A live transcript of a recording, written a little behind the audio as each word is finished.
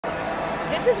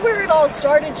This is where it all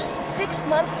started just 6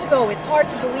 months ago. It's hard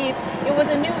to believe. It was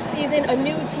a new season, a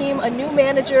new team, a new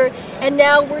manager, and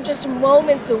now we're just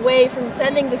moments away from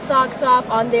sending the Sox off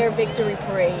on their victory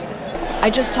parade. I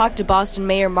just talked to Boston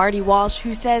Mayor Marty Walsh,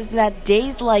 who says that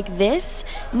days like this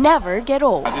never get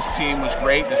old. This team was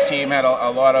great. This team had a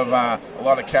lot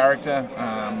of character,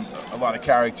 a lot of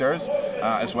characters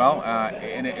as well,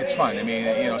 and it's fun. I mean,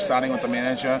 you know, starting with the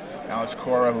manager, Alex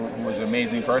Cora, who was an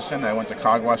amazing person. I went to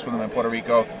Cogwash with him in Puerto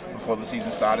Rico before the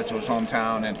season started, to his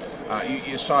hometown, and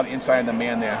you saw the inside of the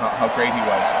man there, how great he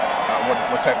was,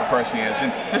 what type of person he is.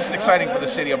 And this is exciting for the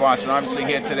city of Boston. Obviously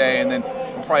here today, and then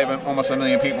we'll probably have almost 1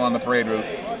 million people on the parade route.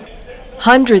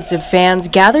 Hundreds of fans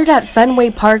gathered at Fenway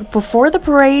Park before the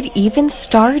parade even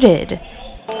started.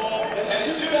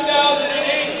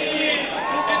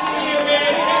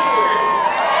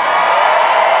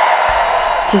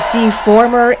 To see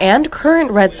former and current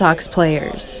Red Sox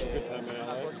players.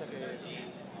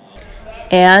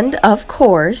 And, of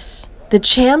course, the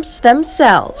champs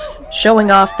themselves, showing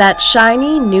off that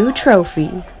shiny new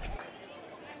trophy.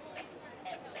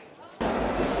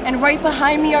 And right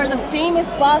behind me are the famous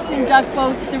Boston duck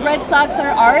boats. The Red Sox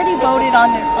are already boated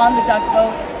on the duck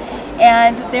boats,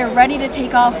 and they're ready to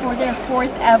take off for their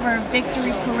 4th ever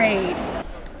victory parade.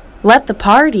 Let the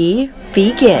party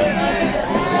begin.